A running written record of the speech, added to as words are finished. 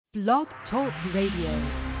Blog Talk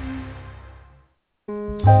Radio.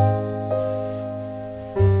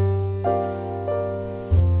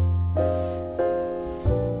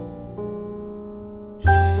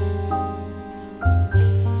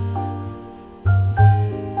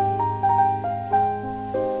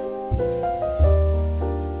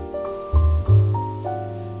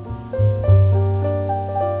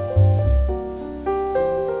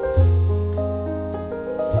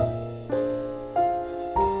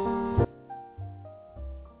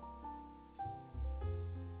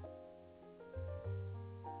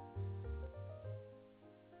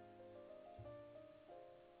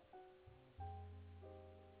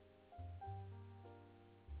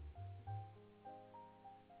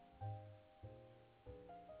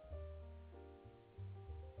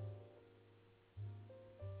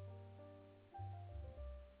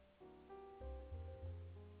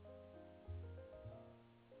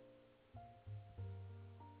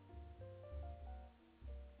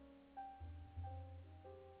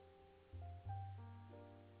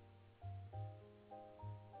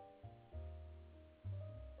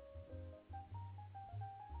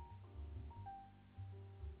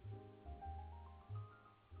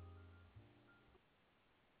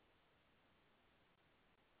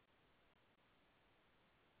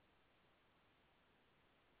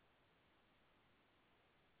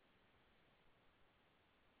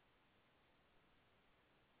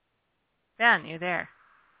 Ben, you there?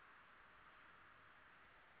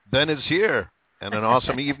 Ben is here, and an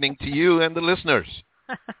awesome evening to you and the listeners.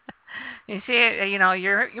 You see, you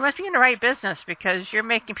must be in the right business because you're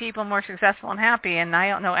making people more successful and happy, and I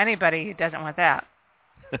don't know anybody who doesn't want that.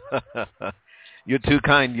 You're too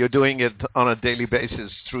kind. You're doing it on a daily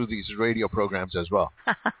basis through these radio programs as well.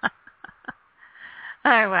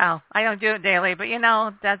 Well, I don't do it daily, but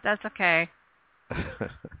that's okay.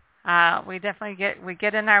 We definitely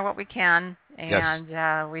get in there what we can, and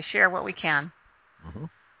yes. We share what we can. Mm-hmm.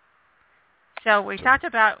 So we talked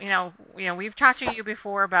about, we've talked to you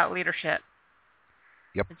before about leadership.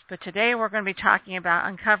 Yep. But today we're going to be talking about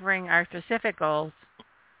uncovering our specific goals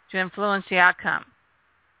to influence the outcome.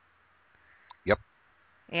 Yep.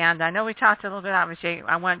 And I know we talked a little bit, obviously.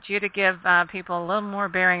 I want you to give people a little more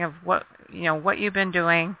bearing of what you've been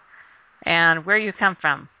doing and where you come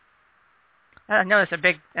from. I know it's a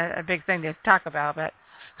big thing to talk about, but...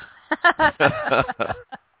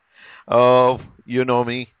 Oh, you know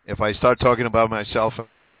me. If I start talking about myself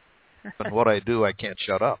and what I do, I can't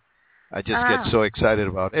shut up. I just get so excited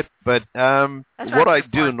about it. But what I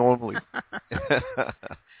do normally,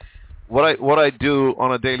 what I do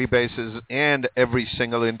on a daily basis and every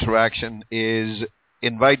single interaction is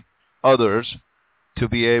invite others to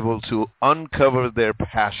be able to uncover their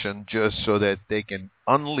passion just so that they can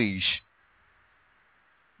unleash,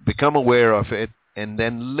 become aware of it, and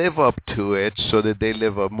then live up to it so that they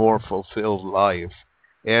live a more fulfilled life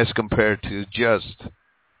as compared to just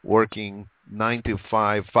working 9 to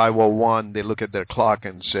 5, 5:01, they look at their clock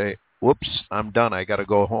and say, whoops, I'm done, I got to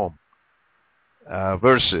go home.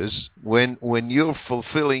 Versus when you're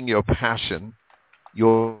fulfilling your passion,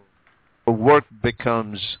 your work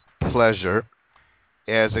becomes pleasure,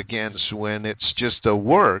 as against when it's just a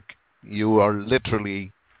work, you are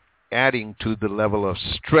literally adding to the level of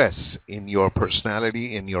stress in your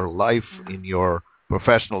personality, in your life, in your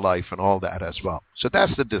professional life, and all that as well. So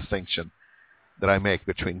that's the distinction that I make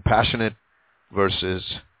between passionate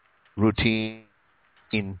versus routine,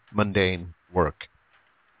 mundane work.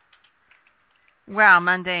 Wow,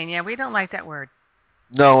 mundane. Yeah, we don't like that word.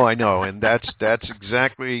 No, I know, and that's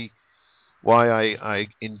exactly why I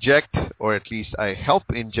inject, or at least I help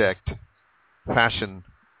inject passion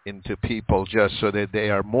into people just so that they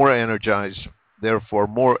are more energized, therefore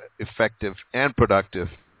more effective and productive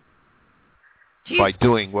by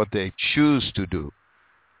doing what they choose to do.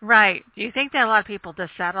 Right. Do you think that a lot of people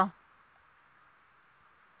just settle?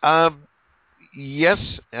 Yes,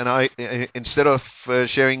 and I instead of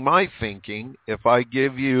sharing my thinking, if I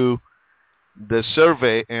give you the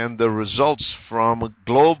survey and the results from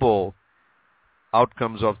global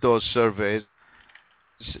outcomes of those surveys,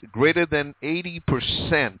 greater than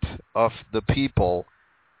 80% of the people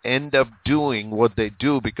end up doing what they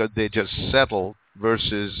do because they just settle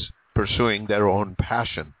versus pursuing their own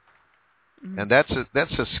passion. Mm-hmm. And that's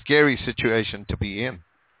a scary situation to be in.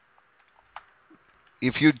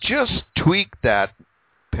 If you just tweak that,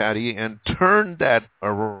 Patty, and turn that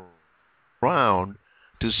around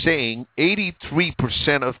to saying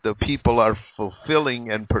 83% of the people are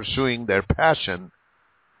fulfilling and pursuing their passion,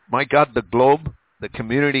 my God, the globe, the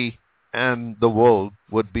community, and the world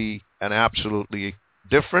would be an absolutely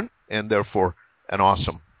different and therefore an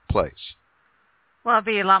awesome place. Well, it'll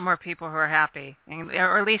be a lot more people who are happy,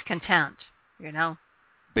 or at least content, you know?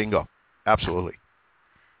 Bingo. Absolutely.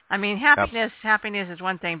 I mean, happiness is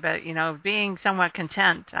one thing, but, being somewhat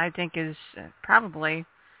content, I think, is probably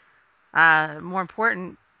more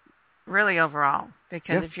important, really, overall.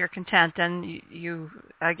 Because if you're content, then you're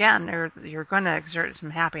going to exert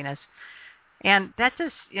some happiness. And that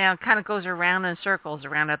just, kind of goes around in circles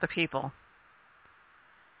around other people.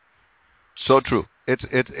 So true.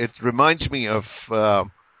 It reminds me of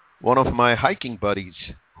one of my hiking buddies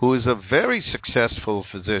who is a very successful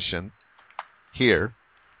physician here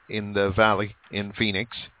in the valley in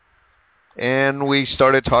Phoenix. And we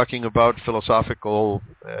started talking about philosophical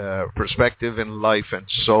perspective in life and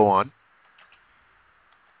so on.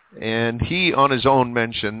 And he on his own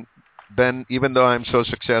mentioned, Ben, even though I'm so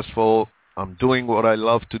successful, I'm doing what I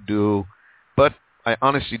love to do, but I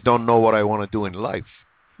honestly don't know what I want to do in life.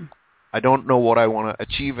 I don't know what I want to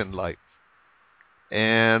achieve in life.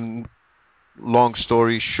 And long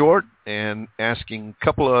story short, and asking a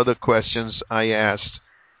couple of other questions, I asked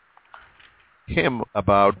him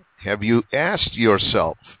about, have you asked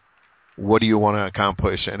yourself, what do you want to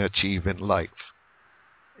accomplish and achieve in life?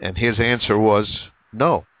 And his answer was,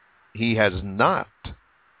 no, he has not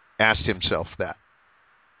asked himself that.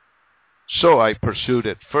 So I pursued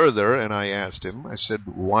it further, and I asked him, I said,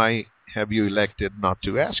 why have you elected not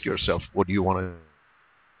to ask yourself, what do you want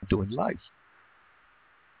to do in life?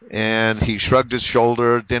 And he shrugged his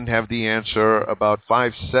shoulder, didn't have the answer. About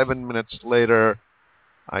 5-7 minutes later,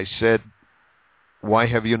 I said, why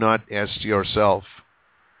have you not asked yourself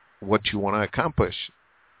what you want to accomplish?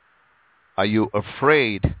 Are you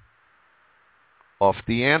afraid of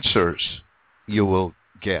the answers you will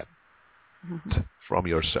get from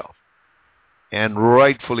yourself? And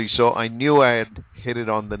rightfully so. I knew I had hit it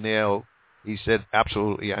on the nail. He said,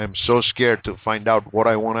 absolutely, I'm so scared to find out what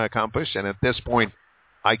I want to accomplish. And at this point,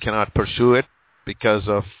 I cannot pursue it because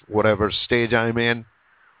of whatever stage I'm in,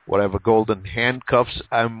 whatever golden handcuffs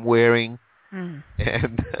I'm wearing.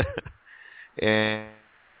 And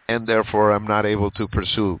therefore I'm not able to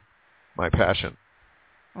pursue my passion.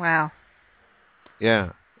 Wow.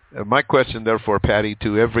 Yeah. My question, therefore, Patty,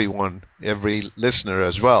 to everyone, every listener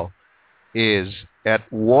as well, is at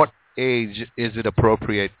what age is it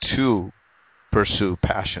appropriate to pursue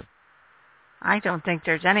passion? I don't think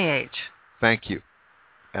there's any age. Thank you.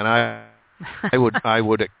 And I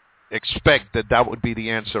would expect that would be the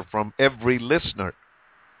answer from every listener.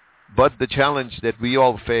 But the challenge that we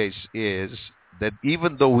all face is that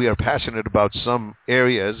even though we are passionate about some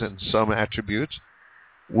areas and some attributes,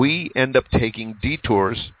 we end up taking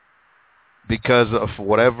detours because of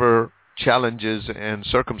whatever challenges and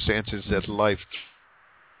circumstances that life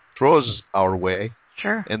throws our way.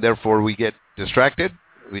 Sure. And therefore we get distracted,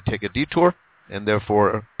 we take a detour, and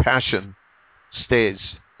therefore passion stays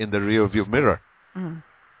in the rearview mirror.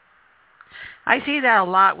 I see that a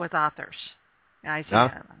lot with authors. I see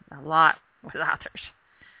that a lot with authors.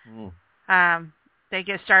 They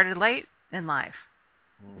get started late in life.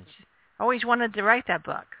 Always wanted to write that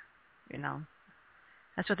book,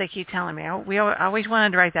 That's what they keep telling me. We always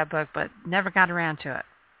wanted to write that book, but never got around to it.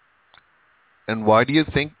 And why do you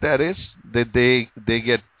think that is? Did they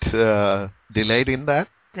get delayed in that?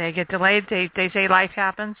 They get delayed. They say life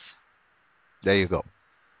happens. There you go.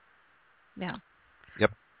 Yeah.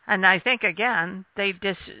 Yep. And I think they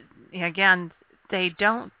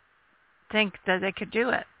don't think that they could do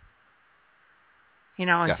it.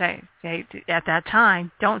 And they at that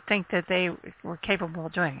time don't think that they were capable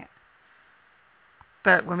of doing it.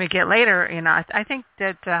 But when we get later, I think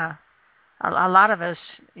that a lot of us,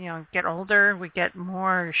 get older, we get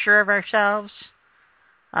more sure of ourselves,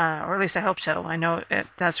 or at least I hope so. I know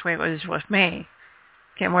that's the way it was with me.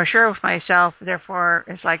 Get more sure of myself, therefore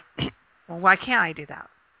it's like, well, why can't I do that?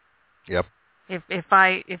 Yep. If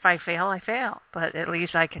I fail, I fail, but at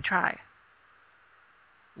least I can try.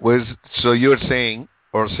 So you're saying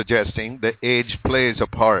or suggesting that age plays a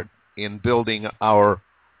part in building our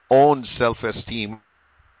own self-esteem.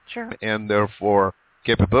 Sure. And therefore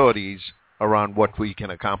first around what we can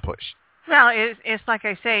accomplish. Well, it's like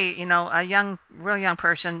I say, a real young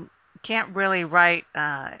person can't really write,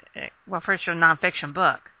 first a nonfiction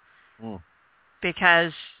book,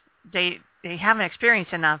 because they haven't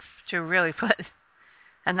experienced enough to really put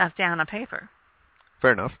enough down on paper.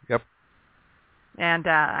 Fair enough. Yep. And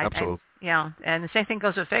absolutely. And the same thing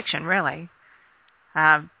goes with fiction, really.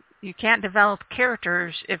 You can't develop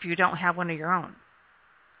characters if you don't have one of your own.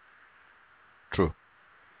 True.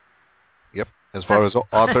 Yep. As far as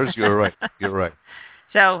authors, you're right. You're right.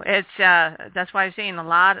 So it's that's why I've seen a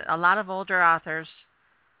lot of older authors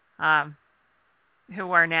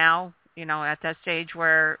who are now at that stage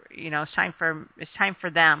where, it's time for them. It's time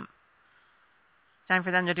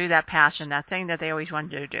for them to do that passion, that thing that they always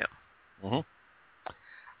wanted to do. Mm-hmm.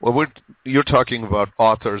 Well, you're talking about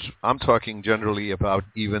authors. I'm talking generally about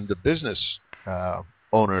even the business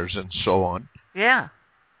owners and so on. Yeah.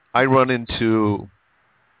 I run into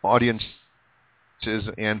audiences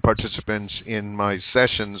and participants in my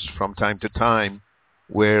sessions from time to time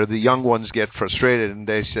where the young ones get frustrated and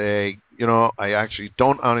they say, I actually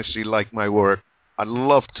don't honestly like my work. I'd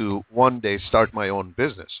love to one day start my own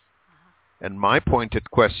business. And my pointed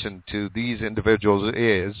question to these individuals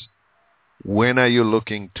is, when are you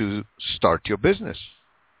looking to start your business?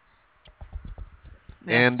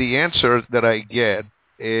 Yeah. And the answer that I get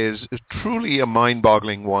is truly a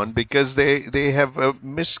mind-boggling one, because they have a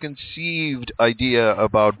misconceived idea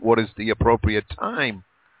about what is the appropriate time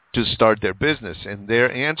to start their business. And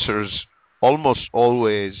their answers almost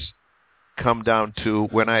always come down to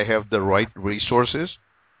when I have the right resources,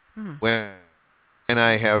 when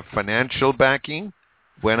I have financial backing,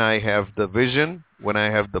 when I have the vision, when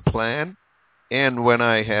I have the plan, and when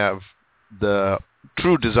I have the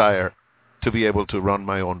true desire to be able to run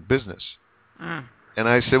my own business. And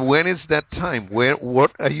I said, when is that time?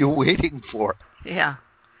 What are you waiting for? Yeah.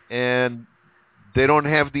 And they don't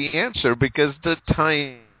have the answer because the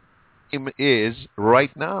time is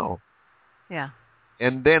right now. Yeah.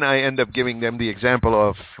 And then I end up giving them the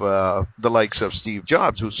example of the likes of Steve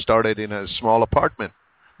Jobs, who started in a small apartment.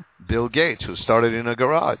 Bill Gates, who started in a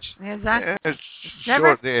garage. Exactly.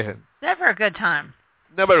 Yeah, never a good time.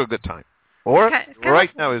 Never a good time. Or right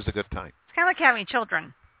now is a good time. It's kind of like having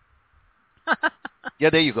children. Yeah,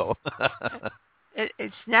 there you go.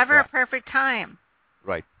 It's never a perfect time.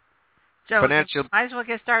 Right. So might as well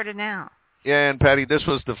get started now. Yeah, and Patty, this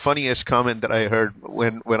was the funniest comment that I heard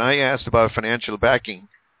when I asked about financial backing,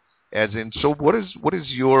 as in, so what is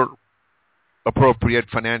your appropriate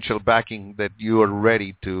financial backing that you are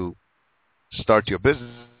ready to start your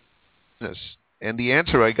business? And the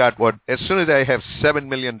answer I got was, as soon as I have $7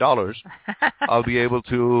 million, I'll be able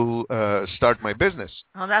to start my business.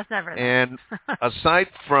 Well, that's never. And aside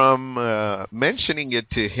from mentioning it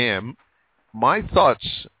to him, my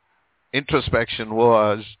thoughts, introspection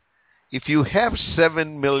was, if you have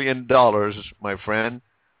 $7 million, my friend,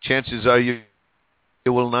 chances are you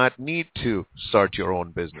will not need to start your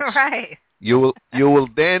own business. Right. You will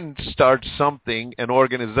then start something, an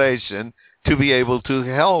organization, to be able to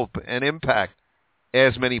help and impact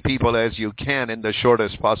as many people as you can in the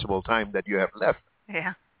shortest possible time that you have left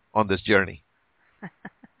on this journey.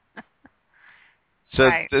 So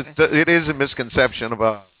right. It is a misconception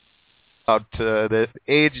about the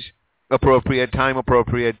age appropriate, time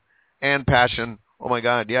appropriate, and passion. Oh my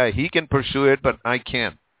God, yeah, he can pursue it, but I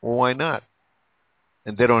can't. Well, why not?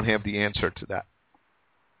 And they don't have the answer to that.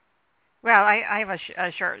 Well, I have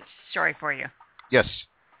a short story for you. Yes.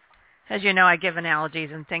 As you know, I give analogies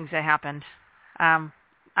and things that happened.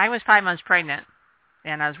 I was 5 months pregnant,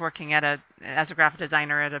 and I was working as a graphic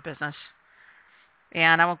designer at a business.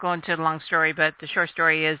 And I won't go into the long story, but the short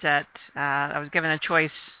story is that I was given a choice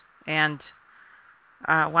and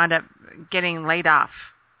wound up getting laid off.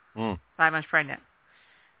 5 months pregnant.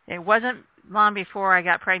 It wasn't long before I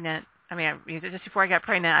got pregnant. I mean, just before I got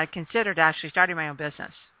pregnant, I considered actually starting my own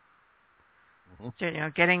business.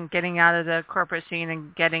 So, getting out of the corporate scene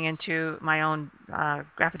and getting into my own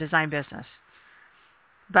graphic design business.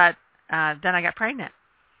 But then I got pregnant.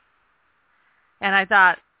 And I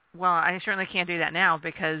thought, well, I certainly can't do that now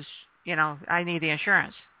because, I need the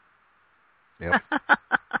insurance. Yep.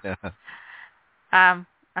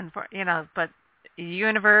 But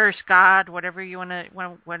universe, God, whatever you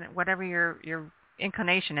whatever your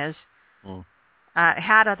inclination is,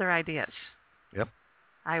 had other ideas. Yep.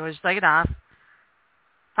 I was laid off,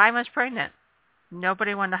 5 months pregnant.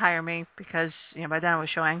 Nobody wanted to hire me because by then I was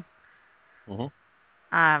showing.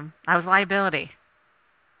 I was liability.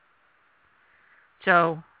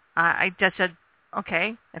 So I just said,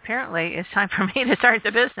 okay, apparently it's time for me to start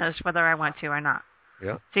the business, whether I want to or not.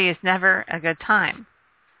 Yeah. See, it's never a good time.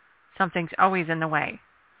 Something's always in the way.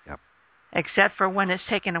 Yep. Except for when it's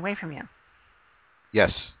taken away from you.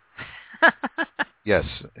 Yes. Yes,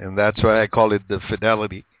 and that's why I call it the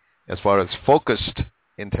fidelity, as far as focused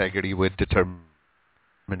integrity with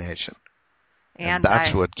determination. And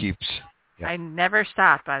that's what keeps... Yep. I never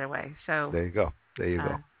stopped, by the way. So there you go.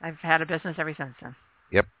 I've had a business ever since then.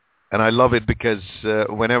 Yep. And I love it because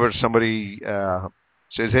whenever somebody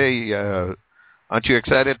says, hey, aren't you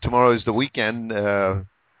excited? Tomorrow is the weekend.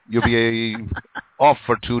 You'll be off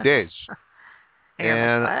for 2 days.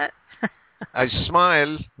 And like, what? I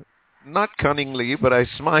smile, not cunningly, but I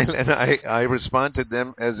smile and I respond to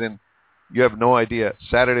them as in, You have no idea.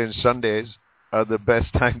 Saturday and Sundays are the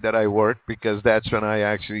best time that I work because that's when I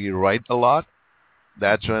actually write a lot.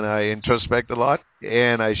 That's when I introspect a lot,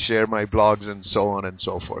 and I share my blogs and so on and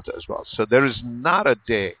so forth as well. So there is not a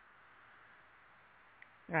day,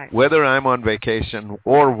 right, whether I'm on vacation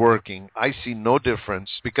or working, I see no difference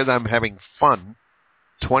because I'm having fun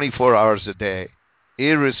 24 hours a day,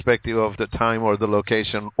 irrespective of the time or the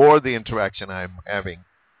location or the interaction I'm having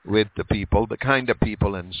with the people, the kind of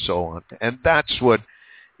people, and so on. And that's what,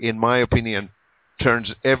 in my opinion,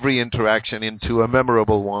 turns every interaction into a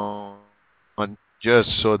memorable one,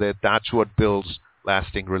 just so that that's what builds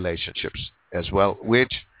lasting relationships as well,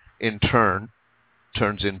 which in turn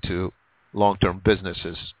turns into long-term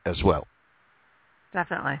businesses as well.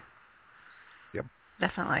 definitely. Yep.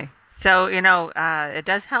 Definitely. So, it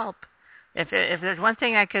does help. If there's one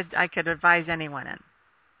thing I could advise anyone in,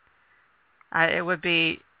 it would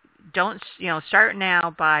be start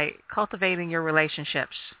now by cultivating your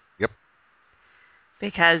relationships. Yep.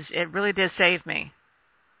 Because it really did save me.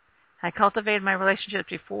 I cultivated my relationships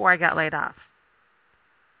before I got laid off.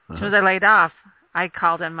 As soon as I laid off, I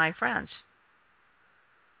called in my friends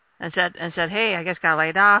and said, hey, I just got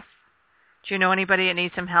laid off. Do you know anybody that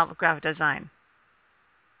needs some help with graphic design?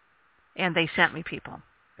 And they sent me people.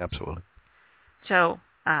 Absolutely. So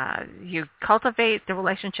you cultivate the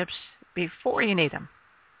relationships before you need them.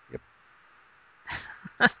 Yep.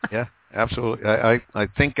 Yeah, absolutely. I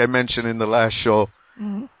think I mentioned in the last show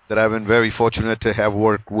that I've been very fortunate to have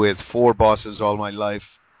worked with 4 bosses all my life.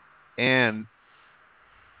 And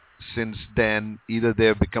since then, either they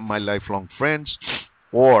have become my lifelong friends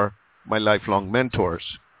or my lifelong mentors.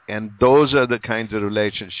 And those are the kinds of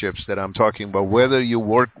relationships that I'm talking about, whether you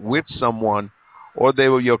work with someone or they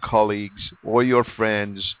were your colleagues or your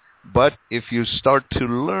friends. But if you start to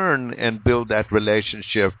learn and build that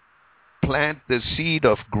relationship, plant the seed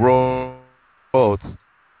of growth,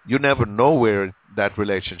 you never know where that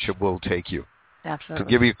relationship will take you. Absolutely.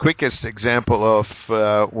 To give you the quickest example of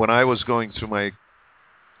when I was going through my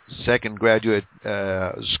second graduate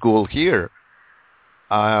school here,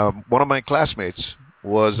 one of my classmates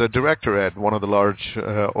was a director at one of the large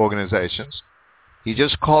organizations. He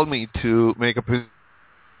just called me to make a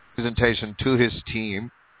presentation to his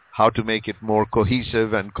team, how to make it more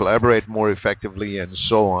cohesive and collaborate more effectively and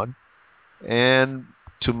so on. And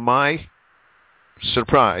to my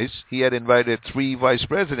surprise, he had invited 3 vice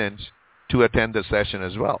presidents to attend the session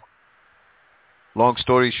as well. Long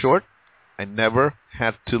story short, I never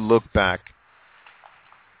had to look back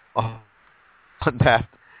on that.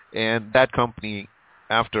 And that company,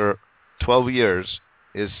 after 12 years,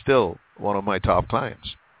 is still one of my top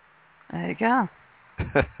clients. There you go.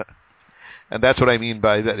 And that's what I mean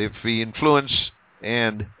by that. If we influence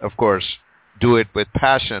and, of course, do it with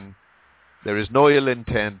passion, there is no ill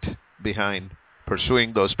intent behind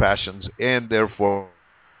pursuing those passions, and therefore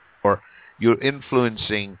you're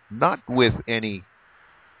influencing not with any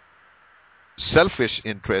selfish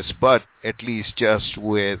interest, but at least just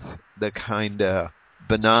with the kind of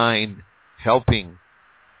benign helping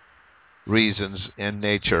reasons and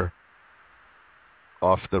nature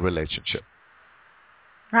of the relationship.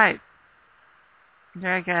 Right.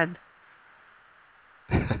 Very good.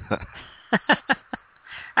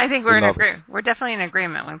 I think we're definitely in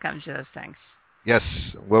agreement when it comes to those things. Yes.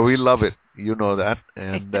 Well, we love it. You know that.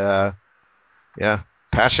 And yeah,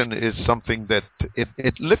 passion is something that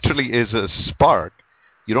it literally is a spark.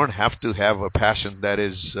 You don't have to have a passion that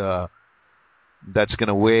is that's going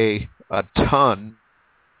to weigh a ton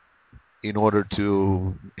in order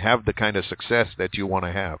to have the kind of success that you want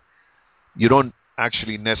to have. You don't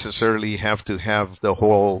actually necessarily have to have the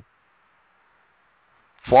whole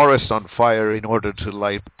forest on fire in order to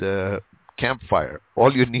light the campfire.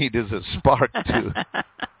 All you need is a spark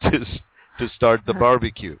to start the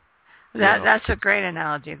barbecue. That's a great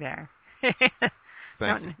analogy there.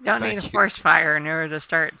 Don't need a forest fire in order to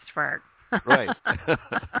start spark. Right.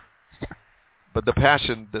 But the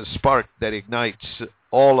passion, the spark that ignites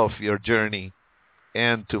all of your journey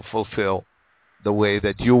and to fulfill the way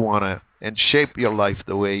that you want to and shape your life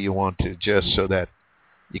the way you want to, just so that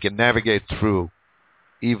you can navigate through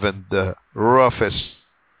even the roughest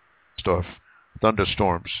of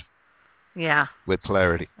thunderstorms. Yeah. With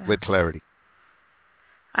clarity. Yeah. With clarity.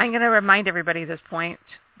 I'm going to remind everybody at this point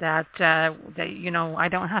that I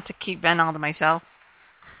don't have to keep Ben all to myself.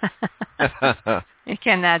 You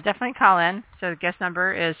can definitely call in. So the guest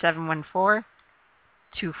number is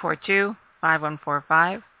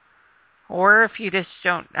 714-242-5145. Or if you just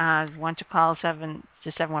don't want to call the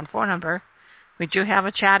 714 number, we do have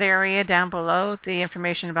a chat area down below. The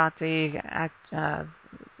information about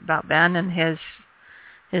about Ben and his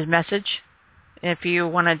his message. If you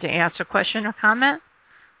wanted to ask a question or comment,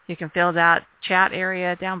 you can fill that chat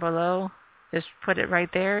area down below. Just put it right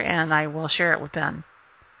there, and I will share it with Ben.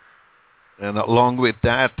 And along with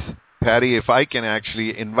that, Patty, if I can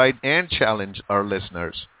actually invite and challenge our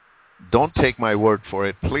listeners, don't take my word for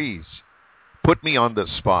it, please. Put me on the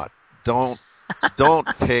spot. Don't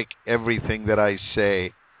take everything that I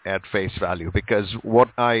say at face value, because what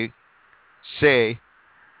I say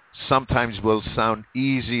sometimes will sound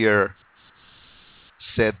easier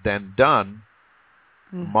said than done.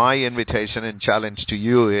 My invitation and challenge to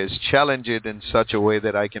you is challenge it in such a way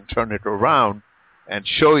that I can turn it around and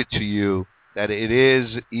show it to you that it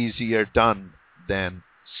is easier done than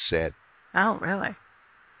said. Oh, really?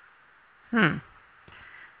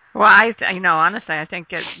 Well, honestly, I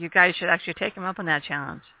think you guys should actually take him up on that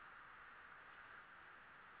challenge.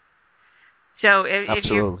 So if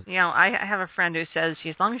you I have a friend who says,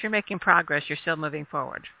 as long as you're making progress, you're still moving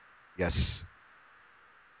forward. Yes.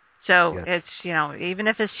 So it's, even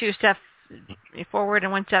if it's 2 steps forward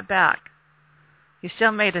and 1 step back, you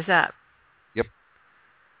still made a step. Yep.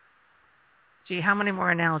 Gee, how many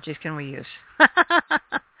more analogies can we use?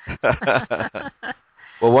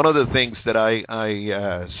 Well, one of the things that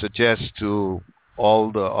I suggest to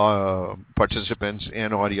all the participants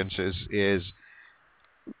and audiences is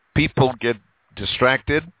people get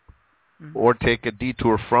distracted or take a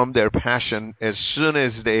detour from their passion as soon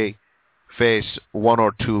as they face 1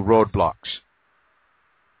 or 2 roadblocks.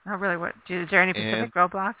 Oh, really? Is there any specific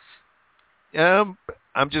roadblocks?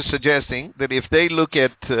 I'm just suggesting that if they look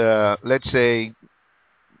at, let's say,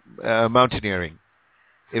 mountaineering,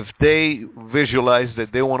 if they visualize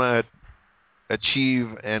that they want to achieve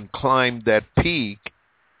and climb that peak,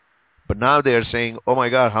 but now they're saying, oh my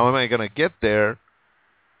God, how am I going to get there?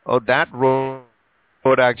 Oh, that road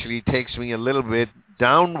actually takes me a little bit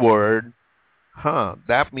downward.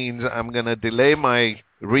 That means I'm going to delay my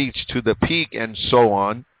reach to the peak and so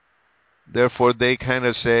on. Therefore, they kind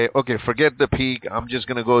of say, okay, forget the peak. I'm just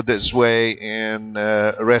going to go this way and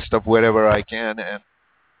rest of wherever I can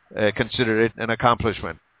and consider it an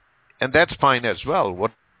accomplishment. And that's fine as well,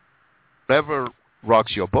 whatever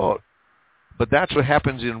rocks your boat. But that's what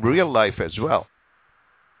happens in real life as well.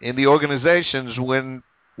 In the organizations,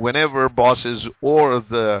 whenever bosses or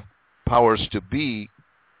the powers to be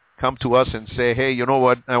come to us and say, hey, you know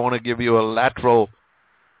what, I want to give you a lateral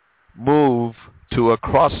move to a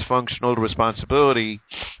cross-functional responsibility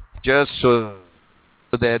just so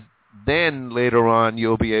that then later on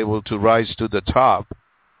you'll be able to rise to the top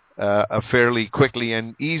fairly quickly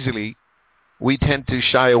and easily, we tend to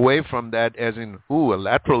shy away from that as in, a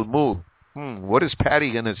lateral move. What is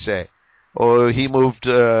Patty going to say? Or he moved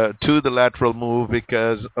to the lateral move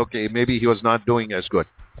because, okay, maybe he was not doing as good.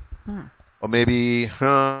 Or maybe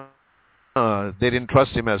they didn't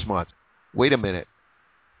trust him as much. Wait a minute.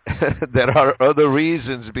 There are other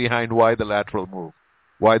reasons behind why the lateral move,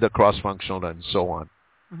 why the cross-functional and so on.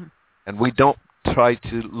 And we don't try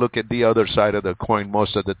to look at the other side of the coin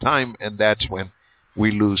most of the time, and that's when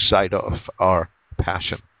we lose sight of our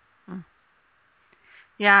passion.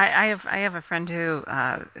 Yeah, I have a friend who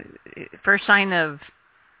first sign of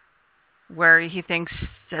where he thinks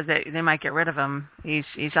that they might get rid of him,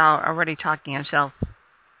 he's already talking himself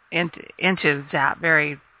into that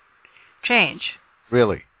very change.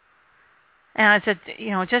 Really? And I said,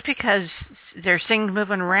 just because there's things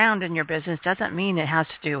moving around in your business doesn't mean it has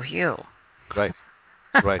to do with you. Right.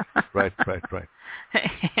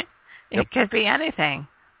 It could be anything.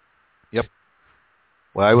 Yep.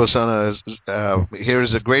 Well, I was on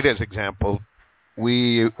here's the greatest example.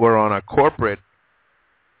 We were on a corporate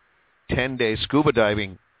 10-day scuba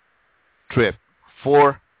diving trip,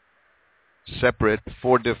 4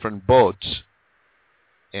 different boats.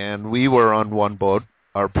 And we were on one boat.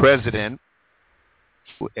 Our president,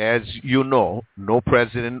 as you know, no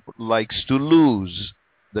president likes to lose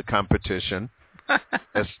the competition,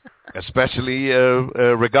 especially a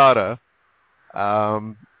regatta.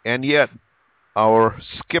 And yet, our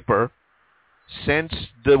skipper sensed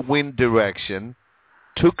the wind direction,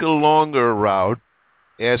 took a longer route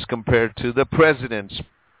as compared to the president's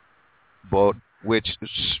boat, which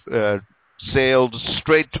sailed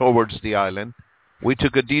straight towards the island. We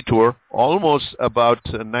took a detour, almost about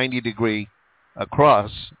 90 degree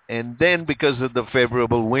across, and then because of the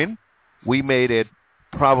favorable wind, we made it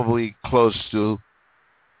probably close to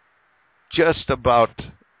just about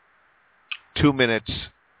 2 minutes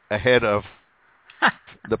ahead of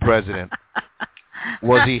the president.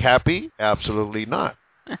 Was he happy? Absolutely not.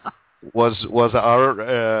 Was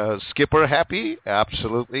our skipper happy?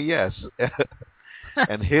 Absolutely yes.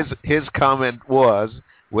 And his comment was,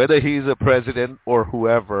 whether he's a president or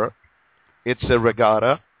whoever, it's a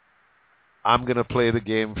regatta. I'm going to play the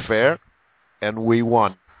game fair, and we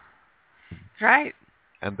won. Right.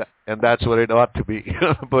 And that's what it ought to be,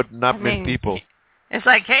 but not many people. It's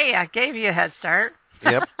like, hey, I gave you a head start.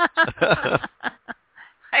 Yep.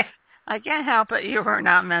 I can't help it. You were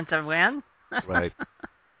not meant to win. Right.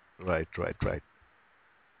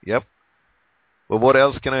 Yep. Well, what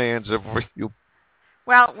else can I answer for you?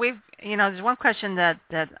 Well, there's one question that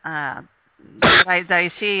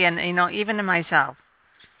I see, and even in myself,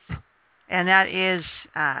 and that is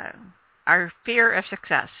our fear of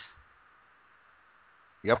success.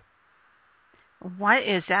 Yep. What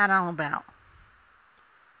is that all about?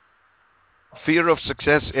 Fear of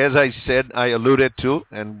success, as I said, I alluded to,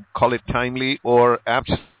 and call it timely or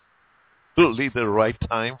absolutely the right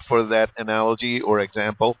time for that analogy or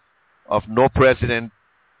example of no president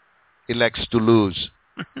elects to lose.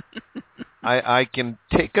 I can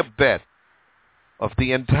take a bet of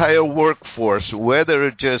the entire workforce,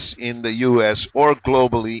 whether just in the U.S. or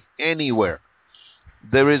globally, anywhere.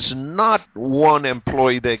 There is not one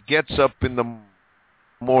employee that gets up in the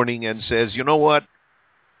morning and says, you know what,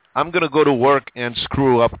 I'm going to go to work and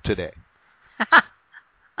screw up today.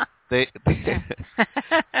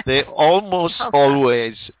 They almost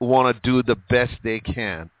always want to do the best they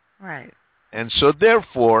can. Right. And so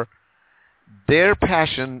therefore, their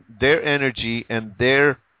passion, their energy, and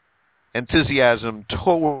their enthusiasm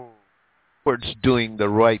towards doing the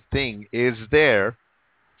right thing is there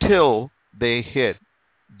till they hit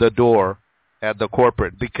the door at the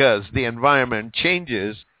corporate, because the environment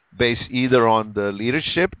changes based either on the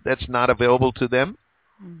leadership that's not available to them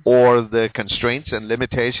or the constraints and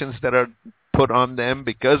limitations that are put on them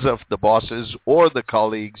because of the bosses or the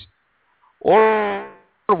colleagues or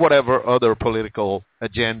whatever other political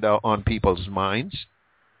agenda on people's minds,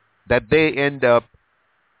 that they end up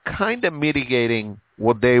kind of mitigating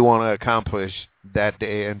what they want to accomplish that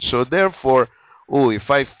day. And so therefore, if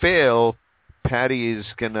I fail, Patty is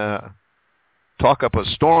going to talk up a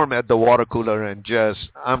storm at the water cooler and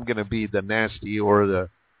I'm going to be the nasty or the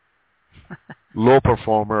low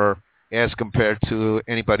performer as compared to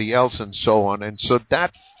anybody else and so on. And so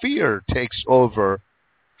that fear takes over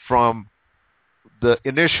from the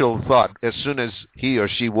initial thought as soon as he or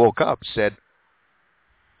she woke up, said,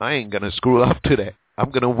 I ain't going to screw up today.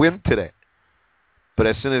 I'm going to win today. But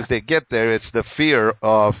as soon as they get there, it's the fear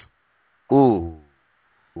of,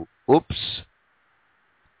 oops,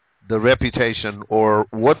 the reputation or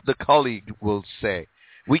what the colleague will say.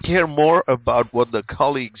 We care more about what the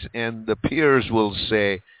colleagues and the peers will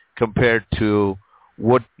say compared to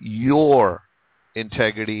what your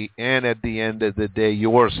integrity and at the end of the day,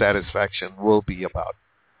 your satisfaction will be about.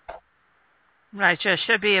 Right. So it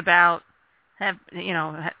should be about,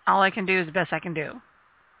 all I can do is the best I can do.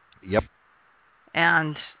 Yep.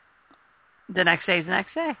 And the next day is the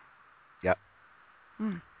next day. Yep.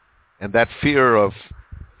 And that fear of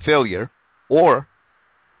failure or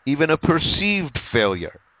even a perceived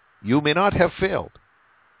failure. You may not have failed,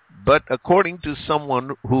 but according to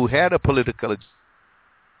someone who had a political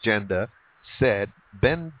agenda said,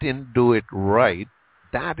 Ben didn't do it right,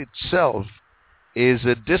 that itself is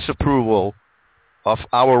a disapproval of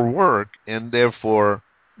our work, and therefore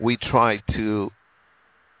we try to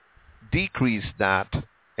decrease that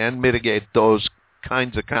and mitigate those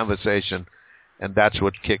kinds of conversation, and that's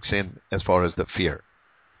what kicks in as far as the fear.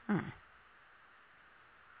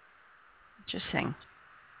 Interesting.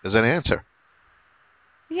 Does that answer?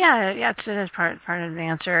 Yeah, it is part of the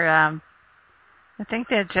answer. I think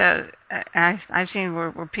that I've seen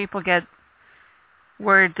where people get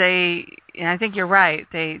where they, and I think you're right.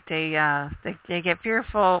 They get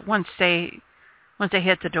fearful once they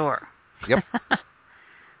hit the door. Yep.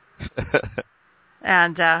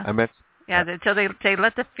 And until they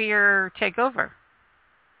let the fear take over.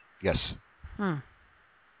 Yes. And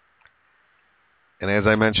as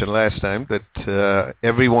I mentioned last time, that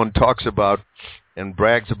everyone talks about and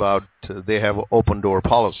brags about they have an open door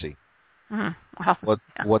policy. Well,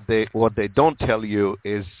 what they don't tell you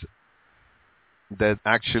is that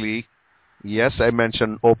actually, yes, I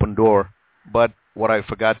mentioned open door, but what I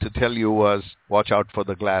forgot to tell you was watch out for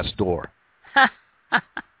the glass door.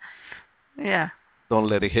 Yeah. Don't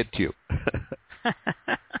let it hit you.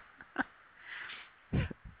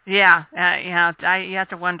 Yeah, you have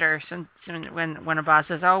to wonder when a boss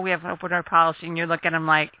says, "Oh, we have open door policy," and you look at them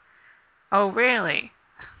like, "Oh, really?"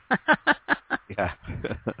 Yeah.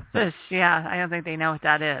 I don't think they know what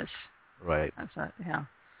that is. Right. That's what, yeah.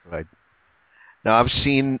 Right. Now, I've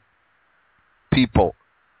seen people,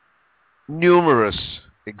 numerous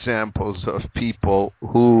examples of people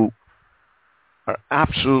who are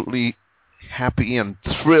absolutely happy and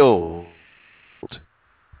thrilled,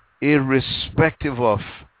 irrespective of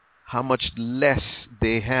how much less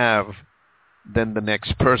they have than the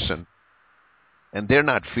next person. And they're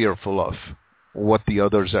not fearful of what the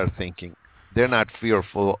others are thinking. They're not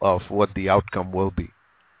fearful of what the outcome will be.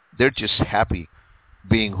 They're just happy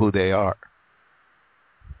being who they are.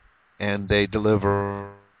 And they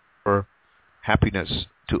deliver happiness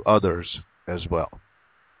to others as well.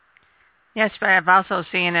 Yes, but I've also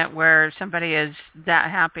seen it where somebody is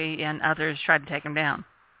that happy and others try to take them down.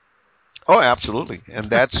 Oh, absolutely. And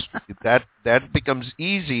that becomes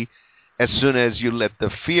easy as soon as you let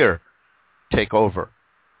the fear take over.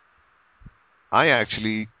 I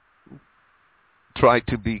actually try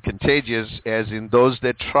to be contagious, as in those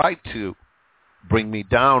that try to bring me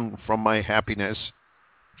down from my happiness,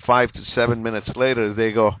 5 to 7 minutes later,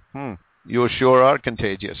 they go, you sure are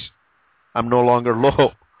contagious. I'm no longer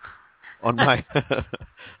low on my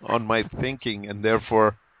on my thinking, and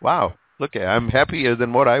therefore, wow, look, I'm happier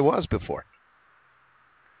than what I was before.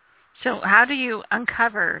 So how do you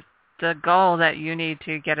uncover the goal that you need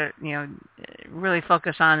to get it, really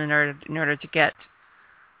focus on in order to get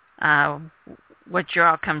what your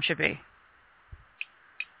outcome should be?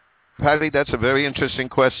 Patty, that's a very interesting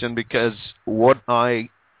question, because what I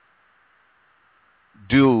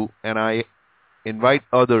do, and I invite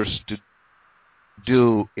others to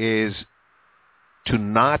do, is to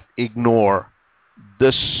not ignore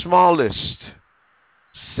the smallest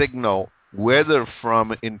signal, whether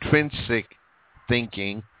from intrinsic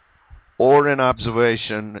thinking or an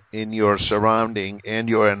observation in your surrounding and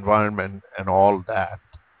your environment and all that.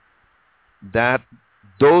 That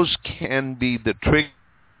those can be the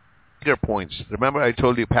trigger points. Remember, I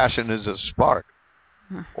told you passion is a spark.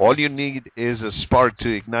 All you need is a spark to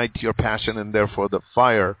ignite your passion, and therefore the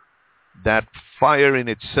fire. That fire in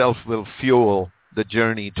itself will fuel the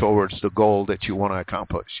journey towards the goal that you want to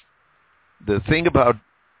accomplish. The thing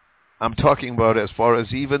I'm talking about, as far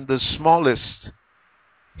as even the smallest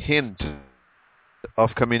hint of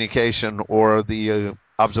communication or the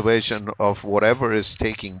observation of whatever is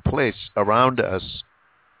taking place around us,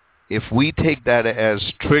 if we take that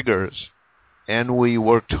as triggers and we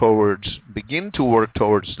begin to work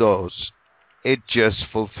towards those, it just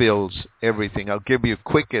fulfills everything. I'll give you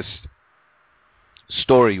quickest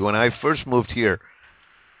story. When I first moved here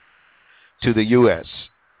to the U.S.,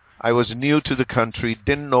 I was new to the country,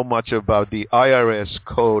 didn't know much about the IRS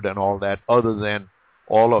code and all that, other than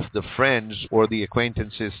all of the friends or the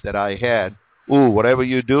acquaintances that I had. Whatever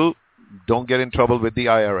you do, don't get in trouble with the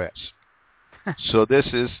IRS. So this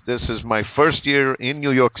is my first year in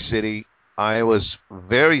New York City. I was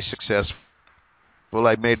very successful.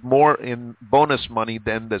 I made more in bonus money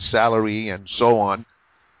than the salary and so on.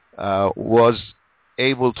 Was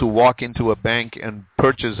able to walk into a bank and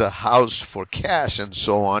purchase a house for cash and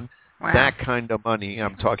so on. Wow. That kind of money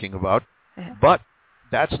I'm talking about. Yeah. But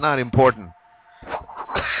that's not important.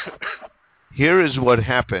 Here is what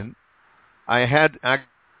happened. I had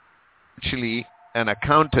actually an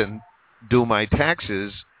accountant do my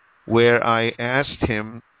taxes, where I asked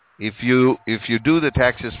him, if you do the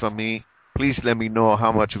taxes for me, please let me know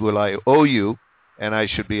how much will I owe you, and I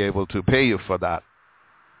should be able to pay you for that.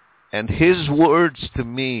 And his words to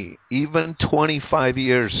me, even 25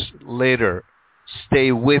 years later,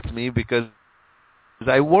 stay with me, because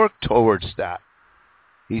I worked towards that.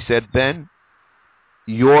 He said, Ben,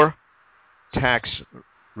 your tax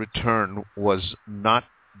return was not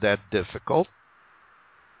that difficult.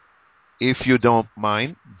 If you don't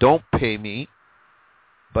mind, don't pay me.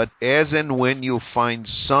 But as and when you find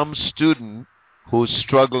some student who's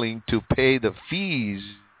struggling to pay the fees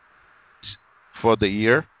for the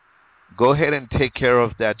year, go ahead and take care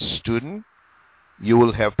of that student. You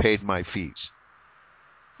will have paid my fees.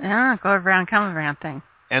 Yeah, go around, come around thing.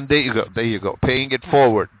 And there you go, paying it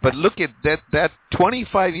forward. But look at that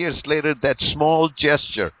 25 years later, that small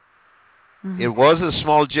gesture. Mm-hmm. It was a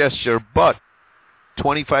small gesture, but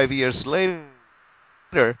 25 years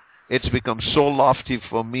later, it's become so lofty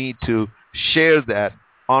for me to share that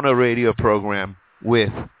on a radio program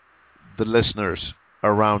with the listeners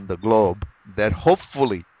around the globe, that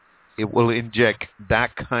hopefully it will inject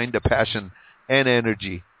that kind of passion and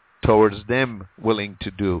energy towards them willing to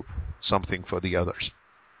do something for the others.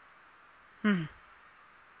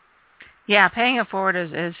 Yeah, paying it forward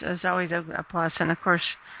is always a plus. And, of course,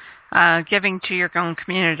 giving to your own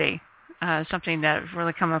community, something that's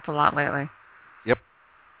really come up a lot lately. Yep.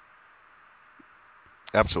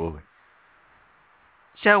 Absolutely.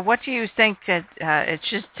 So what do you think that it's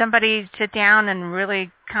just somebody sit down and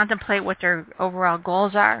really contemplate what their overall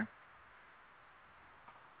goals are?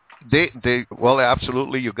 Well,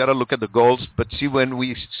 absolutely. You got to look at the goals. But see, when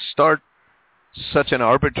we start such an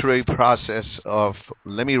arbitrary process of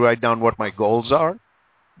let me write down what my goals are,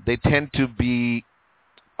 they tend to be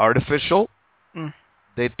artificial. Mm.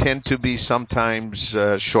 They tend to be sometimes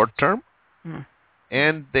short-term. Mm.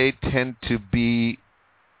 And they tend to be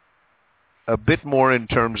a bit more in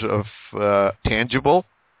terms of tangible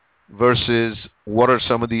versus what are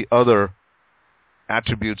some of the other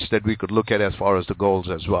attributes that we could look at as far as the goals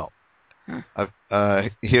as well.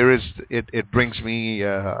 Here is it brings me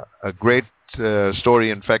a great story.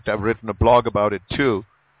 In fact, I've written a blog about it too,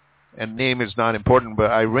 and name is not important, but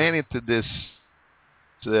I ran into this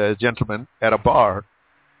gentleman at a bar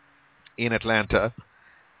in Atlanta.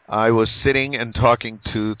 I was sitting and talking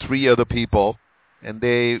to 3 other people, and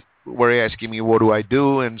they were asking me, what do I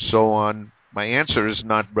do, and so on. My answer is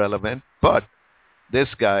not relevant, but this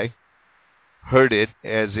guy heard it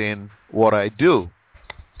as in what I do.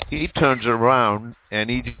 He turns around, and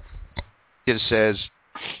he just says,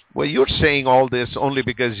 well, you're saying all this only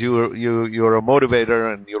because you're a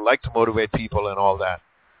motivator, and you like to motivate people and all that.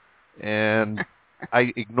 And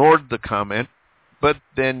I ignored the comment, but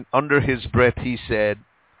then under his breath he said,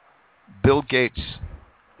 Bill Gates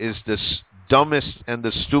is the dumbest and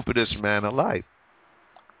the stupidest man alive.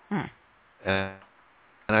 And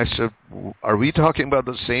I said, are we talking about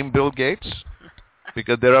the same Bill Gates?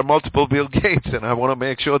 Because there are multiple Bill Gates, and I want to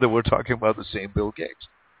make sure that we're talking about the same Bill Gates.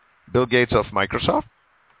 Bill Gates of Microsoft?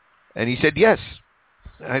 And he said, yes.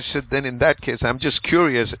 I said, then in that case, I'm just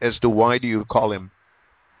curious as to why do you call him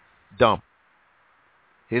dumb?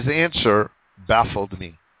 His answer baffled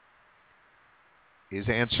me. His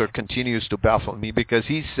answer continues to baffle me because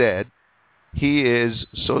he said he is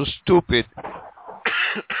so stupid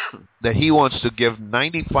that he wants to give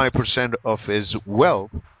 95% of his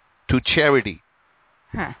wealth to charity.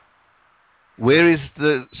 Where is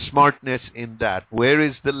the smartness in that? Where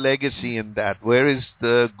is the legacy in that? Where is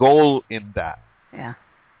the goal in that? Yeah.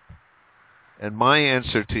 And my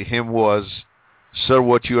answer to him was, sir,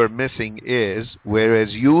 what you are missing is,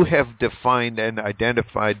 whereas you have defined and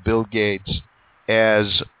identified Bill Gates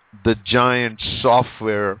as the giant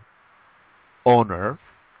software owner,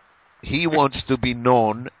 he wants to be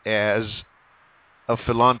known as a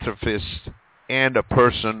philanthropist and a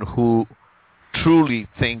person who truly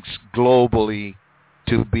thinks globally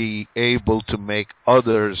to be able to make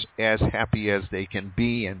others as happy as they can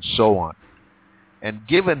be and so on. And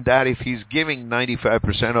given that if he's giving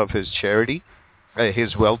 95% of his charity,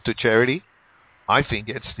 his wealth to charity, I think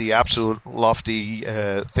it's the absolute lofty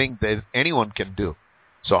thing that anyone can do.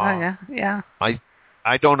 So yeah.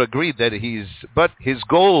 I don't agree that but his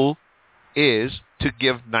goal is to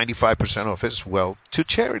give 95% of his wealth to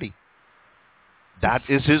charity. That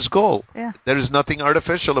is his goal. Yeah. There is nothing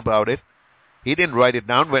artificial about it. He didn't write it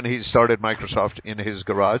down when he started Microsoft in his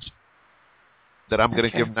garage, that I'm going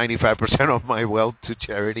to give 95% of my wealth to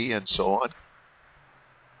charity and so on.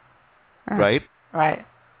 Right? Right.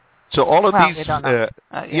 So all of these,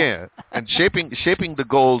 and shaping the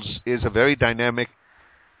goals is a very dynamic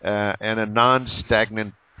and a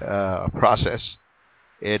non-stagnant process.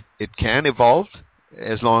 It can evolve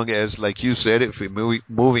as long as, like you said, if we're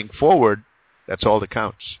moving forward, that's all that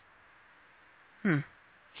counts.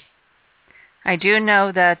 I do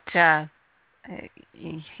know that I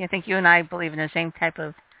think you and I believe in the same type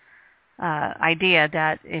of idea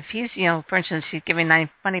that if he's, for instance, he's giving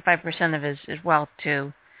 95% of his wealth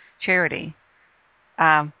to charity,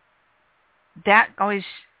 that always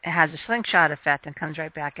has a slingshot effect and comes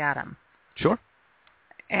right back at him. Sure.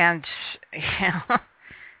 And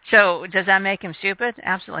so does that make him stupid?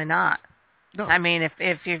 Absolutely not. No. I mean,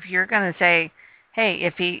 if you're going to say, hey,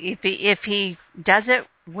 if he does it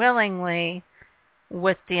willingly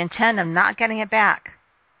with the intent of not getting it back,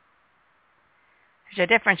 there's a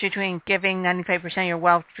difference between giving 95% of your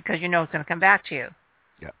wealth because you know it's going to come back to you.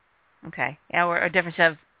 Yeah. Okay. Or a difference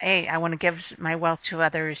of, hey, I want to give my wealth to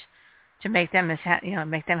others to make them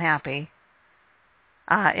make them happy.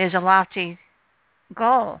 Is a lofty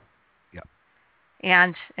goal. Yeah.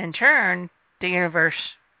 And in turn, the universe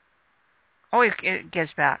always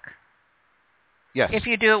gives back. Yes. If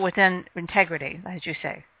you do it within integrity, as you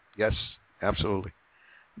say. Yes, absolutely.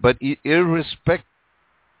 But irrespective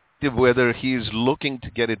whether he's looking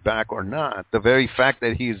to get it back or not, the very fact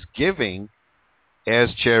that he's giving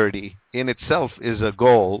as charity in itself is a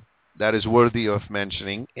goal that is worthy of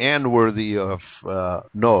mentioning and worthy of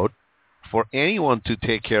note for anyone to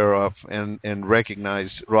take care of and recognize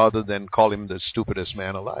rather than call him the stupidest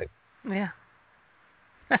man alive. Yeah.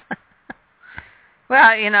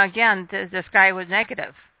 Well, again, this guy was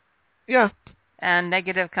negative. Yeah. And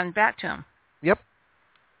negative comes back to him. Yep.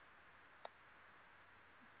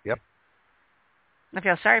 I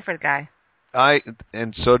feel sorry for the guy.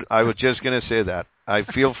 So I was just going to say that. I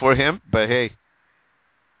feel for him, but hey,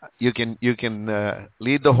 you can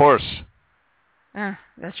lead the horse.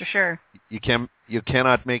 That's for sure. You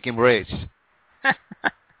cannot make him race.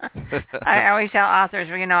 I always tell authors,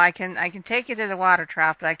 well, I can take you to the water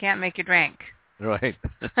trough, but I can't make you drink. Right.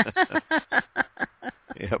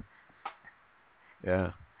 Yep.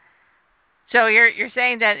 Yeah. So you're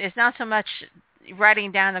saying that it's not so much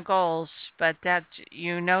writing down the goals, but that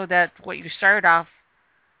that what you started off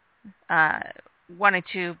wanting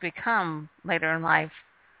to become later in life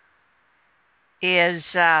is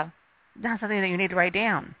not something that you need to write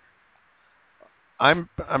down. I'm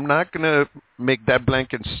not going to make that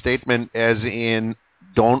blanket statement as in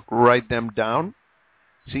don't write them down.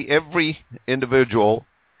 See, every individual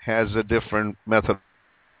has a different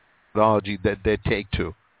methodology that they take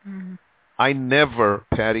to. Mm-hmm.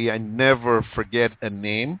 Patty, I never forget a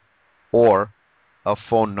name or a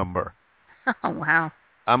phone number. Oh, wow.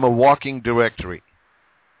 I'm a walking directory.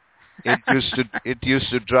 It used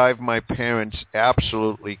to drive my parents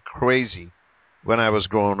absolutely crazy when I was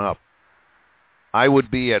growing up. I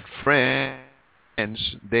would be at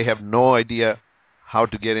friends. They have no idea how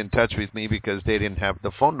to get in touch with me because they didn't have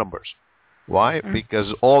the phone numbers. Why? Mm-hmm.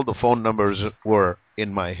 Because all the phone numbers were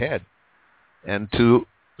in my head. And to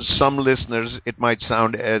some listeners, it might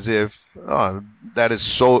sound as if that is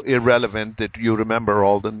so irrelevant that you remember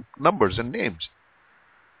all the numbers and names.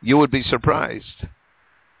 You would be surprised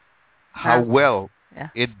how well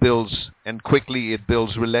it builds and quickly it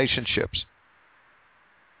builds relationships.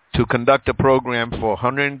 To conduct a program for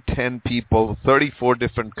 110 people, 34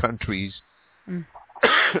 different countries,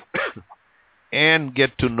 and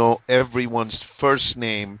get to know everyone's first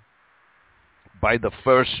name by the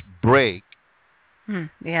first break,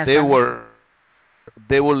 they were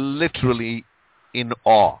literally in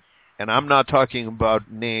awe. And I'm not talking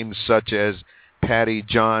about names such as Patty,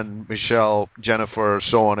 John, Michelle, Jennifer,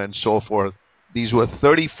 so on and so forth. These were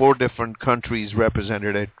 34 different countries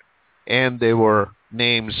represented, and they were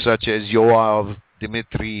names such as Yoav,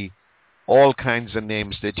 Dimitri, all kinds of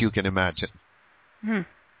names that you can imagine. And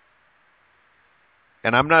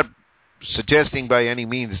I'm not suggesting by any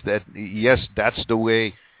means that, yes, that's the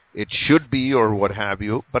way it should be or what have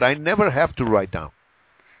you, but I never have to write down.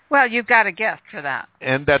 Well, you've got a gift for that.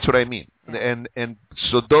 And that's what I mean. Yeah. And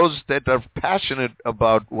so those that are passionate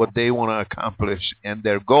about what they want to accomplish and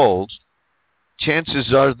their goals,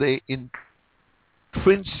 chances are they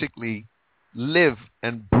intrinsically live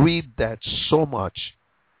and breathe that so much,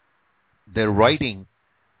 their writing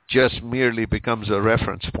just merely becomes a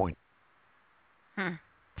reference point.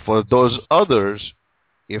 For those others,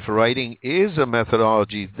 if writing is a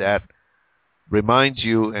methodology that reminds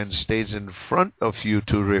you and stays in front of you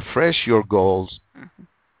to refresh your goals,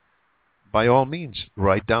 by all means,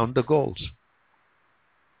 write down the goals.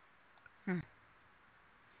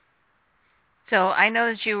 So I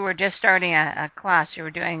know that you were just starting a class. You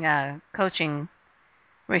were doing coaching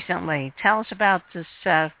recently. Tell us about this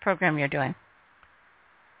program you're doing.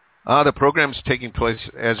 The program's taking place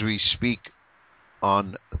as we speak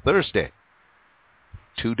on Thursday,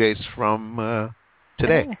 2 days from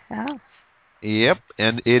today. Oh. Yep,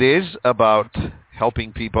 and it is about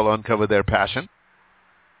helping people uncover their passion.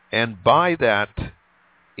 And by that,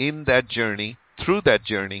 in that journey, through that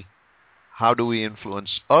journey, how do we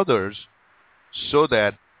influence others so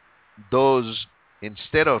that those,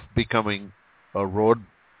 instead of becoming a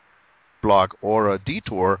roadblock or a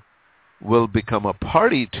detour, will become a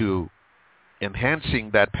party to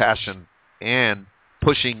enhancing that passion and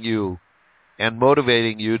pushing you and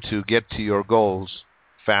motivating you to get to your goals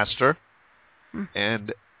faster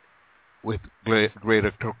and with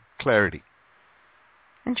greater clarity.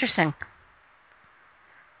 Interesting.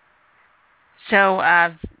 So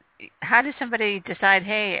how does somebody decide,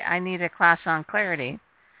 hey, I need a class on clarity,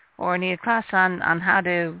 or I need a class on how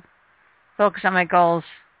to focus on my goals?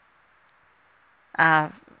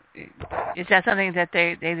 Is that something that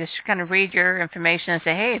they just kind of read your information and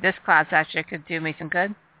say, hey, this class actually could do me some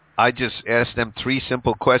good? I just ask them 3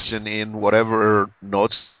 simple questions in whatever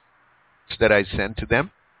notes that I send to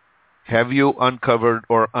them. Have you uncovered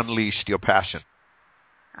or unleashed your passion?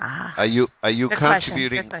 Are you good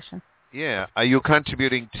contributing? Good question. Yeah. Are you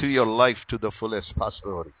contributing to your life to the fullest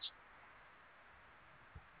possibilities?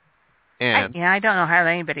 And I don't know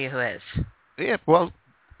hardly anybody who is. Yeah, well,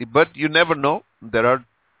 but you never know. There are,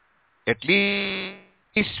 at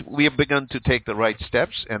least we have begun to take the right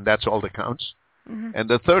steps, and that's all that counts. And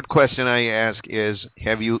the third question I ask is,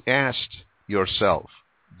 have you asked yourself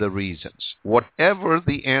the reasons? Whatever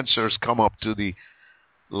the answers come up to the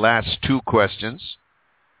last 2 questions,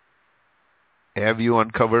 Have you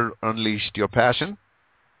uncovered, unleashed your passion?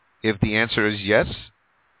 If the answer is yes,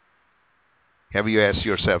 have you asked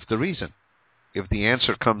yourself the reason? If the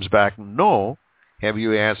answer comes back no, have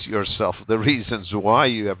you asked yourself the reasons why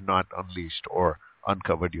you have not unleashed or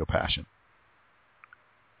uncovered your passion?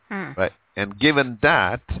 Right. And given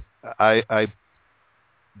that, I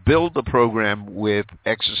build the program with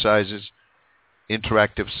exercises,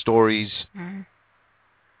 interactive stories,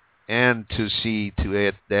 and to see to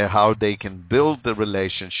it that how they can build the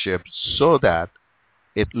relationship so that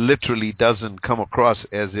it literally doesn't come across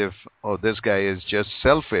as if, oh, this guy is just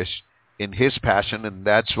selfish in his passion and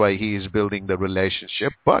that's why he is building the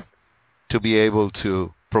relationship, but to be able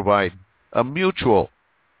to provide a mutual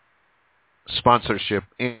sponsorship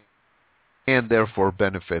and therefore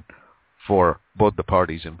benefit for both the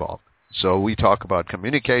parties involved. So we talk about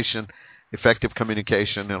communication, effective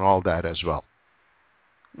communication, and all that as well.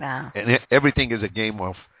 Wow. And everything is a game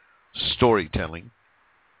of storytelling.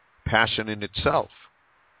 Passion in itself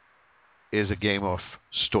is a game of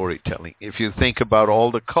storytelling. If you think about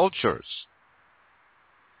all the cultures,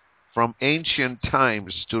 from ancient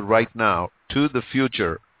times to right now, to the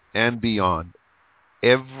future and beyond,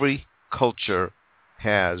 every culture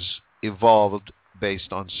has evolved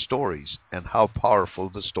based on stories and how powerful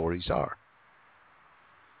the stories are.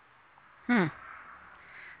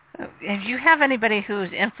 If you have anybody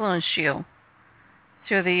who's influenced you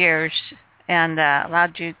through the years and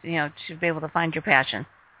allowed you, to be able to find your passion?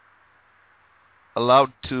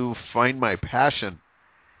 Allowed to find my passion.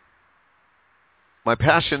 My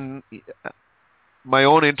passion, my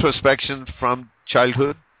own introspection from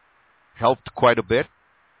childhood helped quite a bit.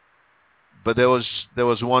 But there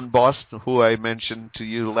was one boss who I mentioned to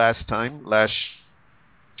you last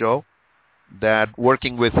show, that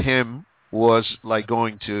working with him was like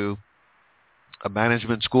going to a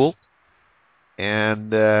management school,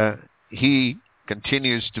 and he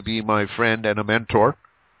continues to be my friend and a mentor.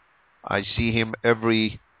 I see him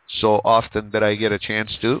every so often that I get a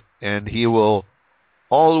chance to, and he will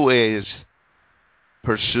always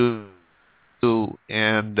pursue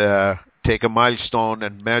and take a milestone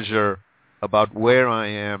and measure about where I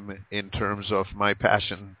am in terms of my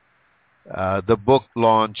passion. The book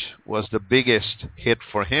launch was the biggest hit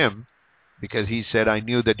for him because he said, I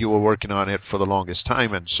knew that you were working on it for the longest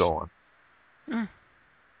time, and so on.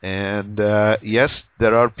 And yes,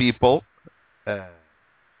 there are people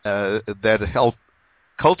that help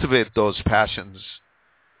cultivate those passions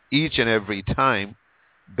each and every time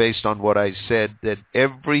based on what I said, that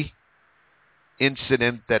every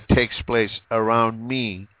incident that takes place around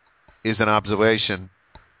me is an observation,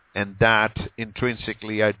 and that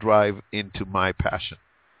intrinsically I drive into my passion.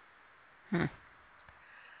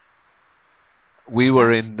 We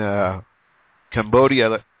were in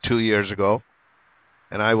Cambodia 2 years ago,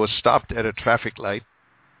 and I was stopped at a traffic light.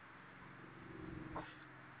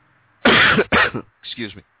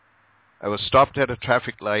 Excuse me. I was stopped at a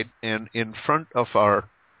traffic light, and in front of our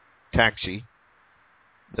taxi,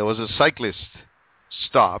 there was a cyclist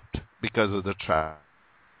stopped because of the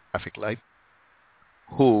traffic light,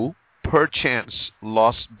 who perchance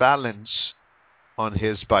lost balance on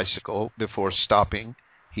his bicycle before stopping.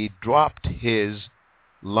 He dropped his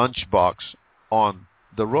lunchbox on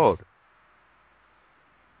the road.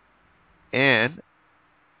 And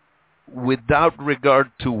without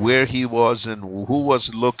regard to where he was and who was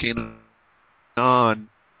looking on,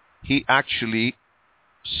 he actually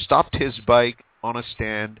stopped his bike on a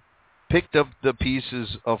stand, picked up the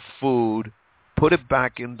pieces of food, put it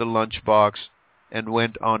back in the lunchbox, and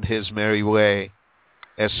went on his merry way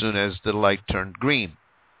as soon as the light turned green.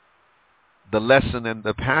 The lesson and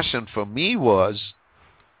the passion for me was,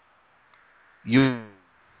 you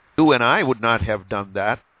and I would not have done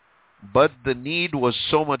that, but the need was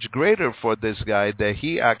so much greater for this guy that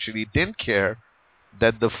he actually didn't care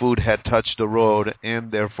that the food had touched the road,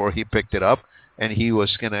 and therefore he picked it up, and he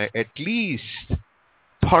was going to at least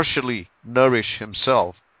partially nourish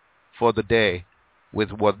himself for the day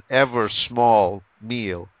with whatever small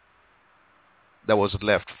meal that was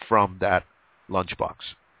left from that lunchbox.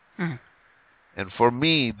 And for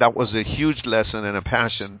me, that was a huge lesson and a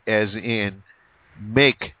passion, as in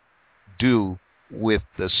make do with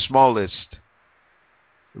the smallest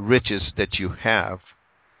riches that you have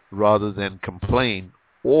rather than complain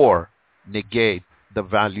or negate the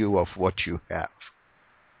value of what you have.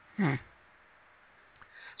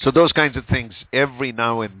 So those kinds of things, every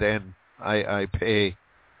now and then, I pay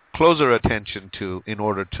closer attention to in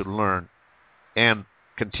order to learn and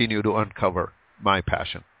continue to uncover my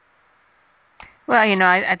passion. Well,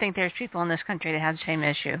 I think there's people in this country that have the same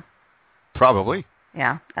issue. Probably.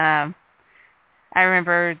 Yeah. I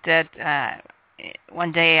remember that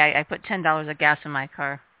one day I put $10 of gas in my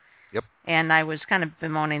car. Yep. And I was kind of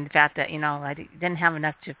bemoaning the fact that, I didn't have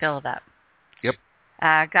enough to fill it up. Yep.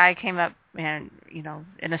 A guy came up and,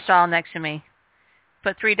 in a stall next to me,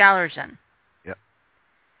 put $3 in. Yep.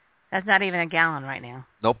 That's not even a gallon right now.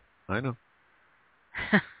 Nope. I know.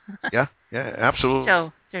 Yeah, absolutely.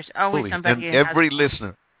 So there's always somebody. And every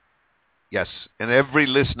listener, yes, and every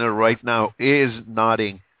listener right now is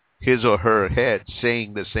nodding his or her head,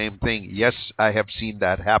 saying the same thing. Yes, I have seen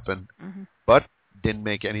that happen, but didn't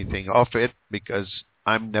make anything of it because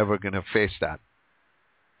I'm never going to face that.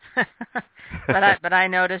 but I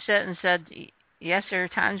noticed it and said, yes, there are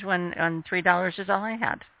times when $3 is all I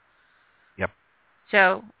had. Yep.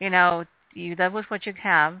 So, you live with what you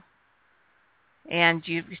have, and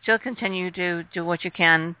you still continue to do what you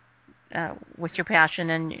can with your passion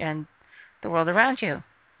and the world around you.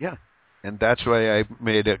 Yeah, and that's why I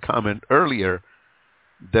made a comment earlier.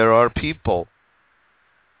 There are people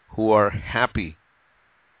who are happy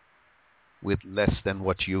with less than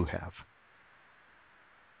what you have.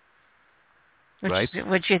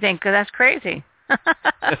 Which you think, that's crazy.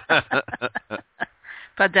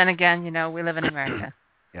 But then again, we live in America.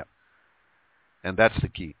 Yeah. And that's the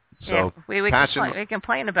key. So yeah, we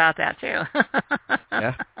complain about that too.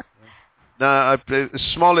 Yeah. Now, the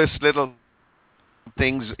smallest little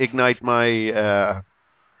things ignite my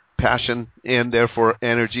passion and therefore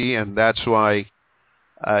energy, and that's why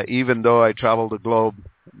even though I travel the globe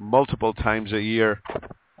multiple times a year,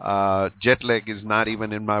 jet lag is not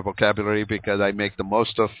even in my vocabulary because I make the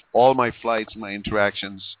most of all my flights, my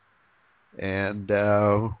interactions, and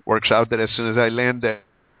works out that as soon as I land there,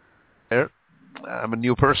 I'm a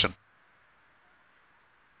new person.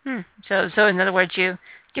 So in other words, you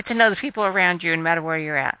get to know the people around you no matter where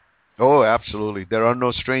you're at. Oh, absolutely. There are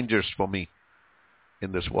no strangers for me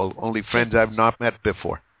in this world. Only friends I've not met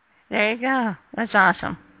before. There you go. That's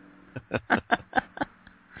awesome.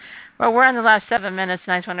 Well, we're on the last 7 minutes,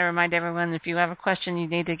 and I just want to remind everyone, if you have a question, you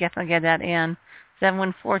need to get that in.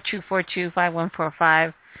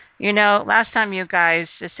 714-242-5145. Last time you guys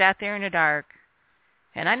just sat there in the dark,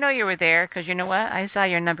 and I know you were there because you know what? I saw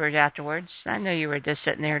your numbers afterwards. I know you were just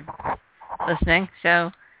sitting there listening.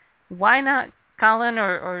 So why not call in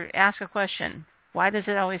or ask a question? Why does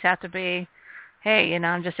it always have to be, hey,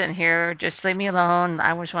 I'm just sitting here, just leave me alone.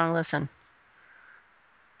 I just want to listen.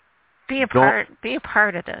 Be a part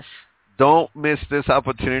of this. Don't miss this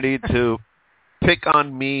opportunity to pick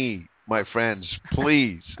on me, my friends,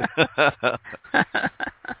 please.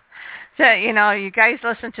 So, you guys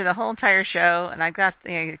listen to the whole entire show, and I've got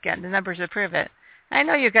the numbers to prove it. I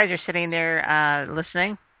know you guys are sitting there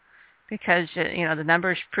listening because, the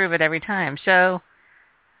numbers prove it every time. So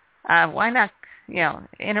why not,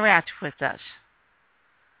 interact with us?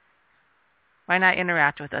 Why not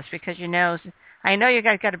interact with us? Because, I know you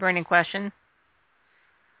guys got a burning question.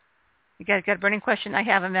 You guys got a burning question I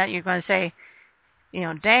haven't met. You're going to say,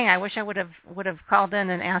 dang, I wish I would have called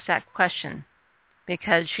in and asked that question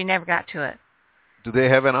because she never got to it. Do they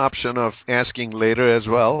have an option of asking later as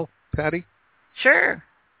well, Patty? Sure.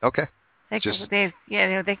 Okay. They can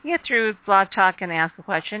get through Blog Talk and ask a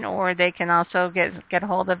question, or they can also get a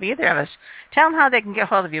hold of either of us. Tell them how they can get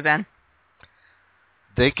hold of you, Ben.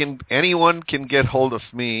 Anyone can get hold of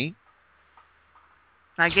me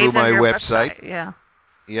I gave through them my your website. Yeah.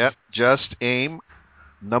 Yeah, just aim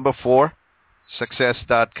 4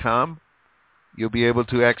 success.com. You'll be able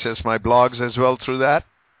to access my blogs as well through that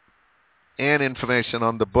and information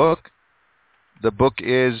on the book. The book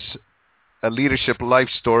is a leadership life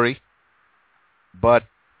story, but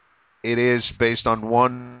it is based on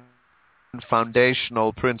one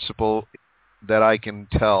foundational principle that I can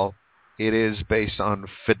tell. It is based on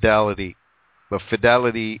fidelity. But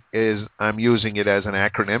fidelity is, I'm using it as an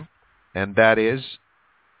acronym, and that is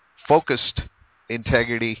focused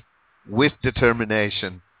integrity with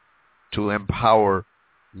determination to empower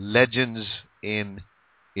legends in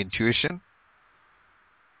intuition,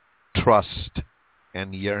 trust,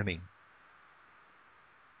 and yearning.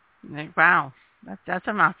 Wow, that's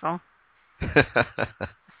a mouthful.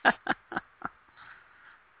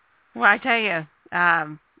 Well, I tell you,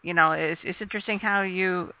 it's interesting how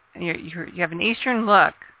you have an Eastern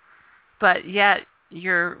look, but yet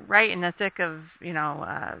you're right in the thick of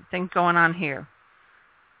things going on here.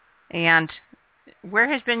 And where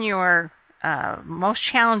has been your most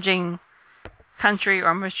challenging country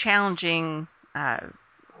or most challenging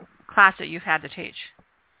class that you've had to teach?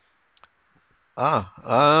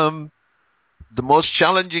 The most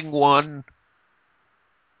challenging one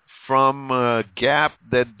from a gap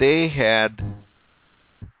that they had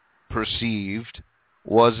perceived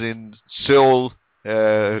was in Seoul,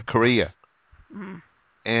 Korea. Mm.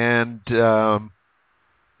 And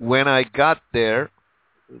when I got there,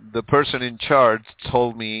 the person in charge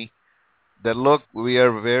told me that, look, we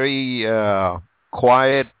are a very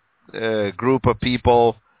quiet group of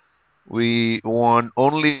people. We want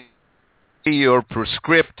only your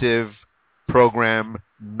prescriptive program,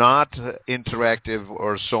 not interactive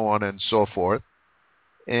or so on and so forth.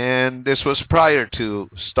 And this was prior to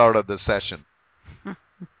start of the session.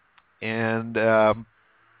 And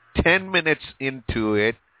 10 minutes into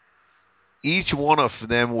it, each one of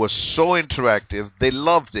them was so interactive. They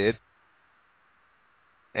loved it.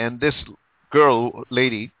 And this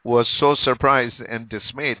lady, was so surprised and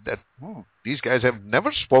dismayed that these guys have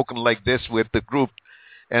never spoken like this with the group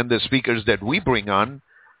and the speakers that we bring on.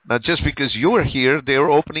 Not just because you are here, they're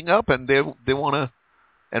opening up and they want to,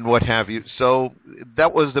 and what have you. So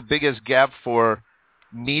that was the biggest gap for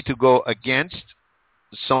me to go against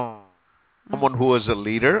someone who was a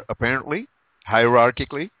leader, apparently,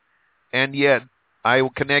 hierarchically, and yet I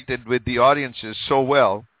connected with the audiences so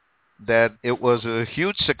well that it was a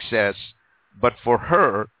huge success, but for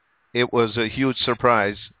her, it was a huge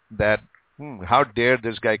surprise that, how dare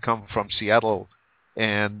this guy come from Seattle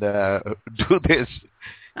and do this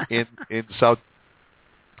in South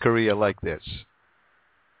Korea like this.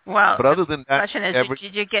 Well, but other than that, the question is,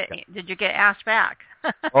 did you get asked back?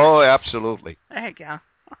 Oh, absolutely. There you go.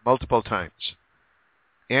 Multiple times.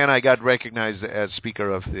 And I got recognized as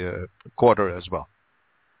Speaker of the Quarter as well.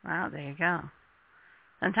 Wow, there you go.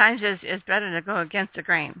 Sometimes it's better to go against the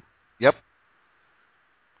grain. Yep.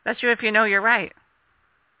 That's true if you know you're right.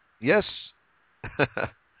 Yes.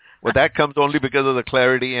 Well, that comes only because of the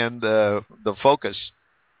clarity and the focus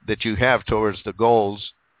that you have towards the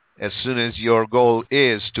goals. As soon as your goal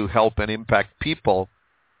is to help and impact people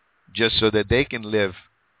just so that they can live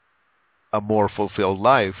a more fulfilled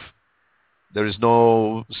life, there is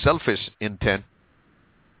no selfish intent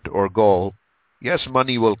or goal. Yes,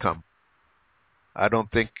 money will come. I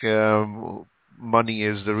don't think money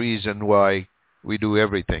is the reason why we do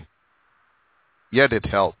everything. Yet it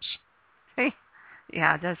helps.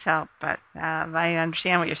 Yeah, it does help, but I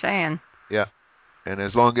understand what you're saying. Yeah. And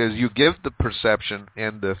as long as you give the perception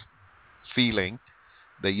and the feeling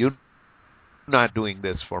that you're not doing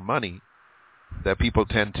this for money, that people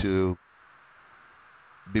tend to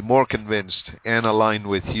be more convinced and align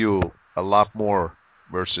with you a lot more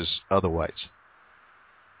versus otherwise.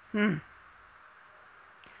 By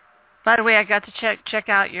the way, I got to check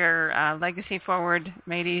out your Legacy Forward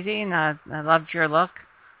Made Easy, and I loved your look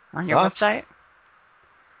on your website.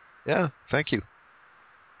 Yeah, thank you.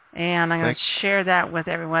 And I'm going to share that with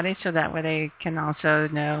everybody so that way they can also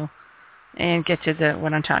know and get to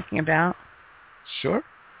what I'm talking about. Sure.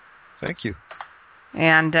 Thank you.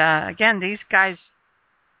 And again, these guys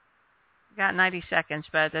got 90 seconds,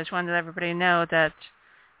 but I just wanted to let everybody know that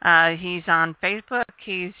he's on Facebook.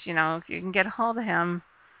 He's, you can get a hold of him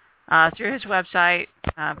through his website,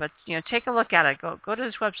 but take a look at it. Go to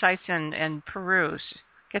his websites and peruse,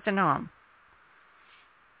 get to know him,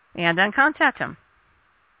 and then contact him.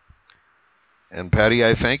 And Patty,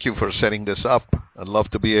 I thank you for setting this up. I'd love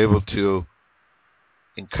to be able to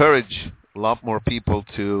encourage a lot more people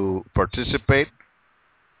to participate.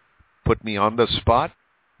 Put me on the spot.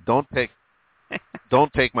 Don't take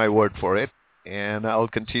my word for it, and I'll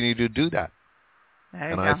continue to do that.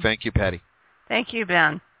 There you go. I thank you, Patty. Thank you,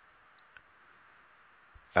 Ben.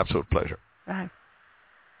 Absolute pleasure. Bye.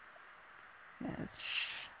 Yes.